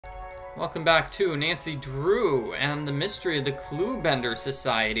Welcome back to Nancy Drew and the Mystery of the Cluebender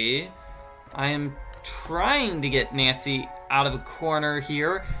Society. I am trying to get Nancy out of a corner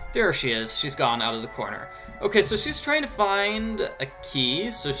here. There she is. She's gone out of the corner. Okay, so she's trying to find a key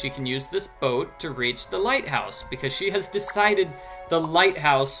so she can use this boat to reach the lighthouse because she has decided the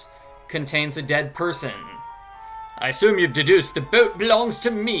lighthouse contains a dead person. I assume you've deduced the boat belongs to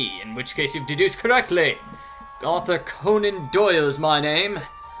me, in which case you've deduced correctly. Arthur Conan Doyle is my name.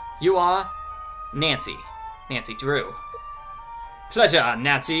 You are Nancy. Nancy Drew. Pleasure,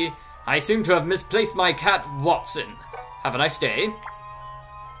 Nancy. I seem to have misplaced my cat, Watson. Have a nice day.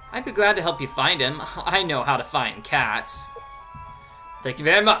 I'd be glad to help you find him. I know how to find cats. Thank you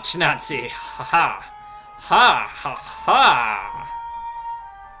very much, Nancy. Ha ha. Ha ha ha.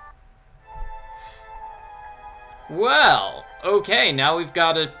 Well, okay, now we've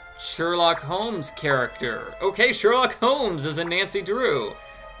got a Sherlock Holmes character. Okay, Sherlock Holmes is a Nancy Drew.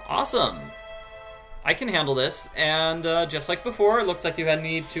 Awesome. I can handle this, and just like before, it looks like you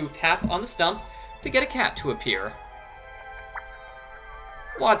need to tap on the stump to get a cat to appear.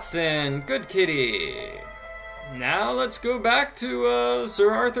 Watson, good kitty. Now let's go back to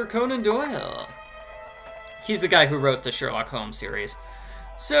Sir Arthur Conan Doyle. He's the guy who wrote the Sherlock Holmes series.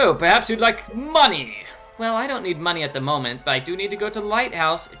 So, perhaps you'd like money. Well, I don't need money at the moment, but I do need to go to the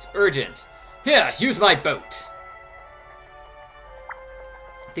lighthouse. It's urgent. Here, use my boat.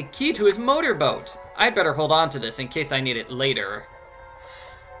 The key to his motorboat. I'd better hold on to this in case I need it later.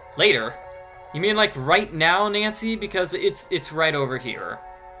 Later? You mean like right now, Nancy? Because it's right over here.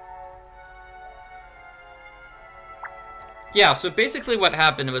 Yeah, so basically what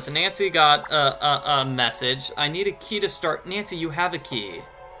happened was Nancy got a message. I need a key to start. Nancy, you have a key.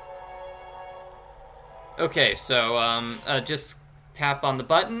 Okay, so just tap on the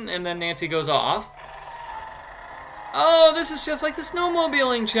button and then Nancy goes off. Oh, this is just like the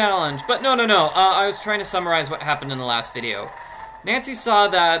snowmobiling challenge. But no. I was trying to summarize what happened in the last video. Nancy saw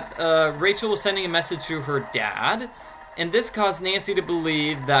that Rachel was sending a message to her dad, and this caused Nancy to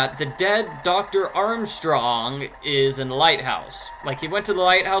believe that the dead Dr. Armstrong is in the lighthouse. Like he went to the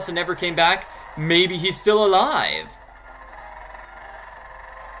lighthouse and never came back. Maybe he's still alive.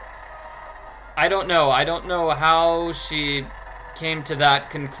 I don't know. I don't know how she came to that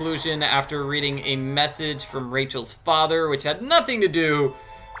conclusion after reading a message from Rachel's father, which had nothing to do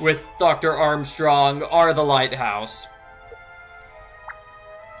with Dr. Armstrong or the lighthouse.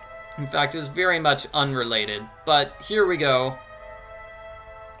 In fact, it was very much unrelated. But here we go.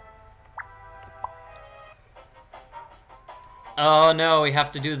 Oh no, we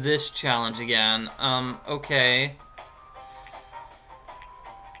have to do this challenge again. Okay.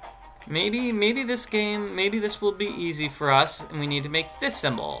 Maybe this game, maybe this will be easy for us, and we need to make this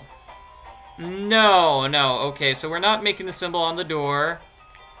symbol. No, okay, so we're not making the symbol on the door.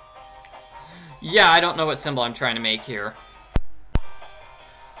 Yeah, I don't know what symbol I'm trying to make here.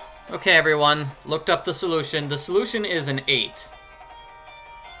 Okay, everyone, looked up the solution. The solution is an 8.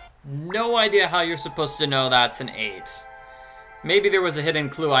 No idea how you're supposed to know that's an 8. Maybe there was a hidden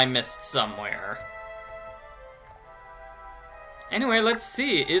clue I missed somewhere. Anyway, let's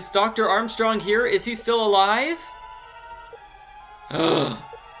see. Is Dr. Armstrong here? Is he still alive?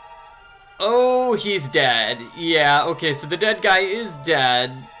 Oh, he's dead. Yeah, okay, so the dead guy is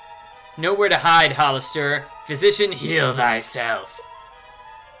dead. Nowhere to hide, Hollister. Physician, heal thyself.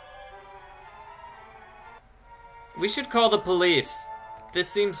 We should call the police. This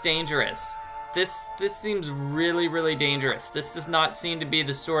seems dangerous. This seems really, really dangerous. This does not seem to be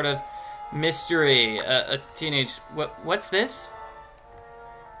the sort of mystery a teenage... What's this?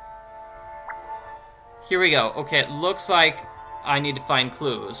 Here we go. Okay, it looks like I need to find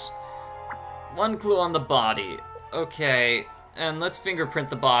clues. One clue on the body. Okay, and let's fingerprint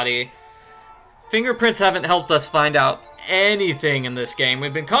the body. Fingerprints haven't helped us find out anything in this game.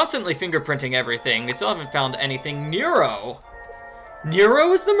 We've been constantly fingerprinting everything. We still haven't found anything. Nero?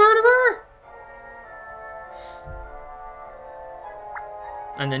 Nero is the murderer?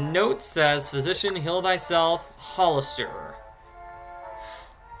 And the note says, physician, heal thyself, Hollister.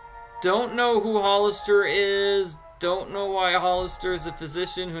 Don't know who Hollister is. Don't know why Hollister is a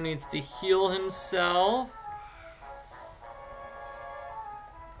physician who needs to heal himself.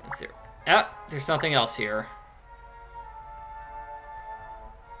 Is there... Ah, there's something else here.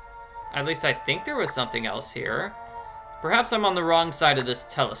 At least I think there was something else here. Perhaps I'm on the wrong side of this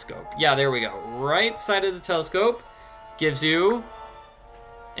telescope. Yeah, there we go. Right side of the telescope gives you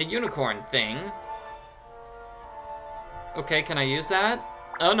a unicorn thing. Okay, can I use that?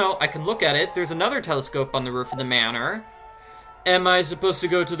 Oh no, I can look at it. There's another telescope on the roof of the manor. Am I supposed to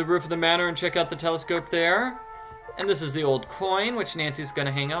go to the roof of the manor and check out the telescope there? And this is the old coin, which Nancy's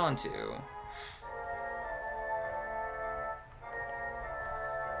gonna hang on to.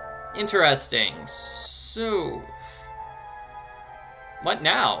 Interesting. So... what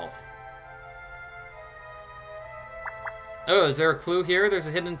now? Oh, is there a clue here? There's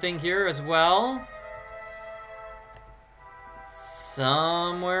a hidden thing here as well.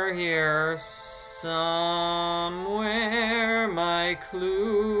 Somewhere here, somewhere my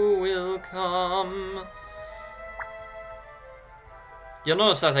clue will come. You'll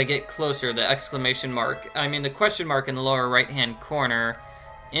notice as I get closer, the the question mark in the lower right-hand corner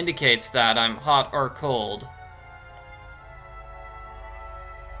indicates that I'm hot or cold.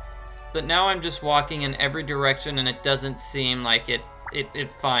 But now I'm just walking in every direction and it doesn't seem like it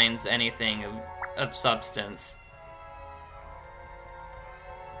finds anything of substance.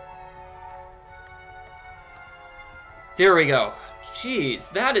 There we go.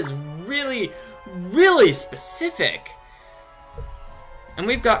 Jeez, that is really, really specific. And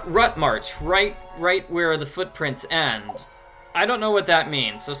we've got rut march right where the footprints end. I don't know what that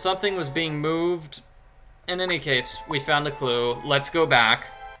means, so something was being moved. In any case, we found the clue. Let's go back.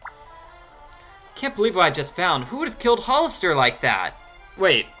 Can't believe what I just found. Who would have killed Hollister like that?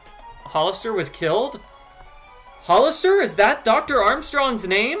 Wait, Hollister was killed? Hollister? Is that Dr. Armstrong's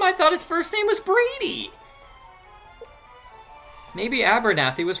name? I thought his first name was Brady. Maybe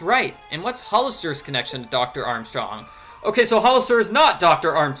Abernathy was right. And what's Hollister's connection to Dr. Armstrong? Okay, so Hollister is not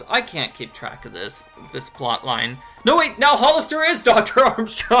Dr. Armstrong. I can't keep track of this plot line. No, wait, now Hollister is Dr.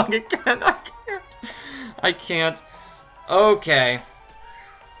 Armstrong again. I can't. Okay.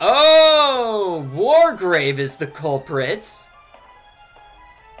 Oh, Wargrave is the culprit.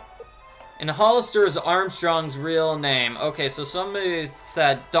 And Hollister is Armstrong's real name. Okay, so somebody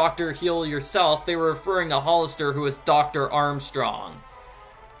said, Dr. Heal Yourself. They were referring to Hollister, who is Dr. Armstrong.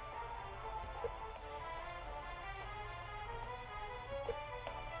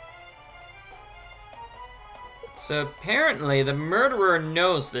 So apparently the murderer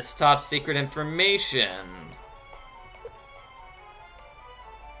knows this top secret information.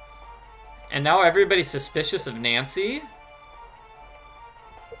 And now everybody's suspicious of Nancy?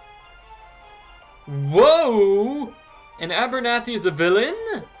 Whoa! And Abernathy is a villain?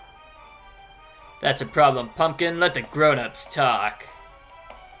 That's a problem, Pumpkin. Let the grown-ups talk.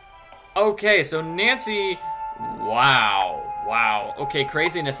 Okay, so Nancy... Wow. Okay,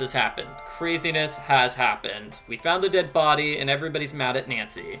 craziness has happened. Craziness has happened. We found a dead body, and everybody's mad at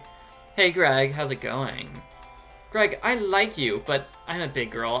Nancy. Hey, Greg, how's it going? Greg, I like you, but I'm a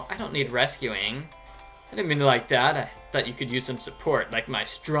big girl. I don't need rescuing. I didn't mean it like that. I thought you could use some support, like my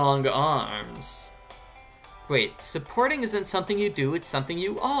strong arms. Wait, supporting isn't something you do, it's something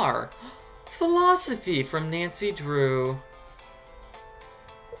you are. Philosophy from Nancy Drew.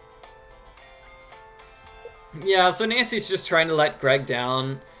 Yeah, so Nancy's just trying to let Greg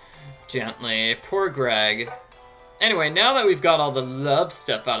down gently. Poor Greg. Anyway, now that we've got all the love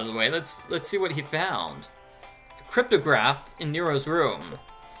stuff out of the way, let's see what he found. A cryptograph in Nero's room.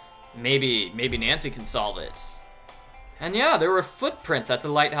 Maybe Nancy can solve it. And yeah, there were footprints at the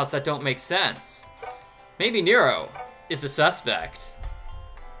lighthouse that don't make sense. Maybe Nero is a suspect.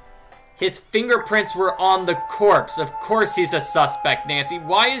 His fingerprints were on the corpse. Of course he's a suspect, Nancy.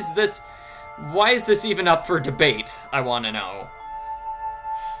 Why is this even up for debate? I want to know.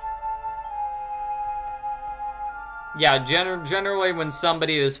 Yeah, generally when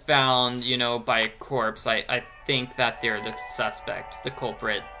somebody is found, you know, by a corpse, I think that they're the suspect, the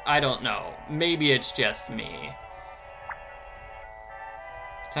culprit. I don't know. Maybe it's just me.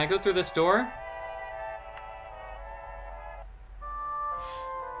 Can I go through this door?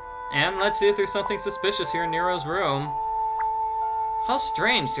 And let's see if there's something suspicious here in Nero's room. How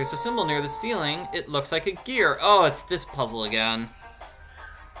strange, there's a symbol near the ceiling. It looks like a gear. Oh, it's this puzzle again.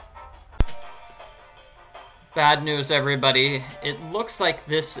 Bad news, everybody. It looks like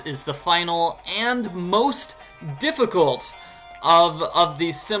this is the final and most difficult of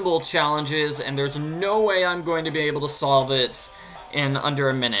these symbol challenges, and there's no way I'm going to be able to solve it in under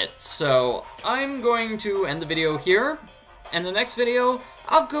a minute. So I'm going to end the video here. In the next video,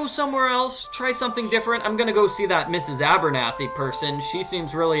 I'll go somewhere else, try something different. I'm gonna go see that Mrs. Abernathy person. She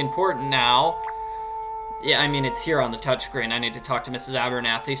seems really important now. Yeah, I mean, it's here on the touchscreen. I need to talk to Mrs.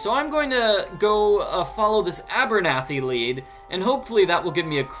 Abernathy. So I'm going to go follow this Abernathy lead, and hopefully that will give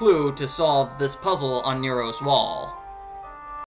me a clue to solve this puzzle on Nero's wall.